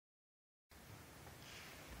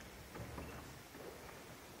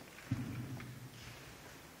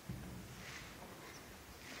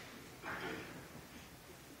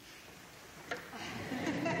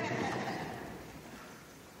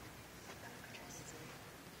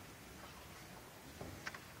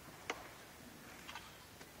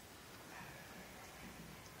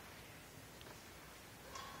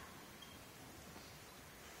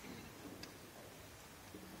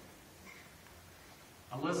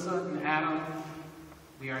Melissa and Adam,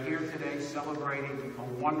 we are here today celebrating a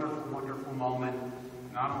wonderful, wonderful moment,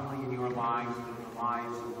 not only in your lives, but in the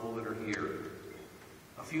lives of all that are here.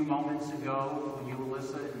 A few moments ago, when you,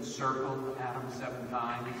 Melissa, encircled Adam 7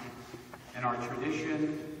 times, and our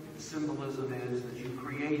tradition, the symbolism is that you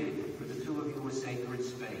created for the two of you a sacred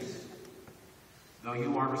space. Though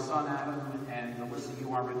you are a son, Adam, and Melissa,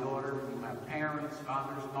 you are a daughter, you have parents,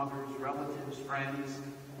 fathers, mothers, relatives, friends.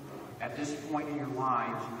 At this point in your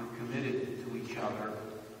lives, you have committed to each other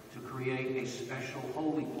to create a special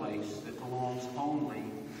holy place that belongs only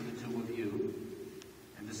to the two of you.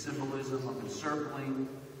 And the symbolism of encircling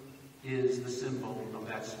is the symbol of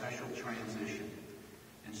that special transition.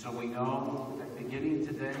 And so we know that beginning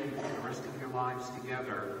today, for the rest of your lives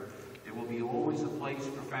together, there will be always a place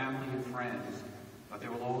for family and friends, but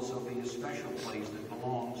there will also be a special place that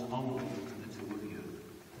belongs only to the two of you.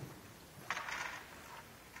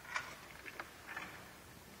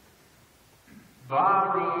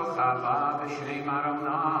 Baruch haba b'shem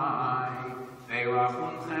Adonai,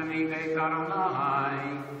 ve'rachumchem mibeit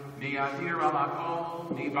Adonai, mi'adir al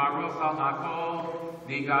hakol, mi'baruch al hakol,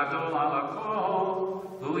 mi'gadol al hakol,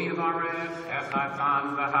 hu yivarech echatan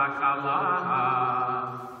v'hakalah.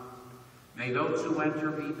 May those who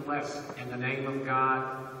enter be blessed in the name of God.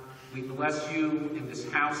 We bless you in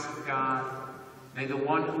this house of God. May the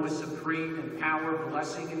one who is supreme in power,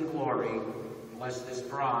 blessing, and glory bless this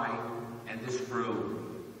bride and this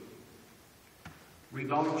groom.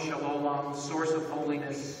 Ribbono Shel Olam, source of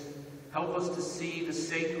holiness, help us to see the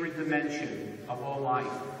sacred dimension of all life.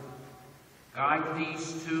 Guide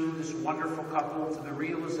these two, this wonderful couple, to the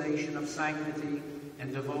realization of sanctity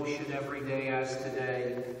and devotion every day as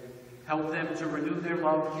today. Help them to renew their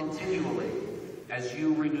love continually as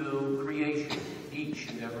you renew creation each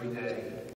and every day.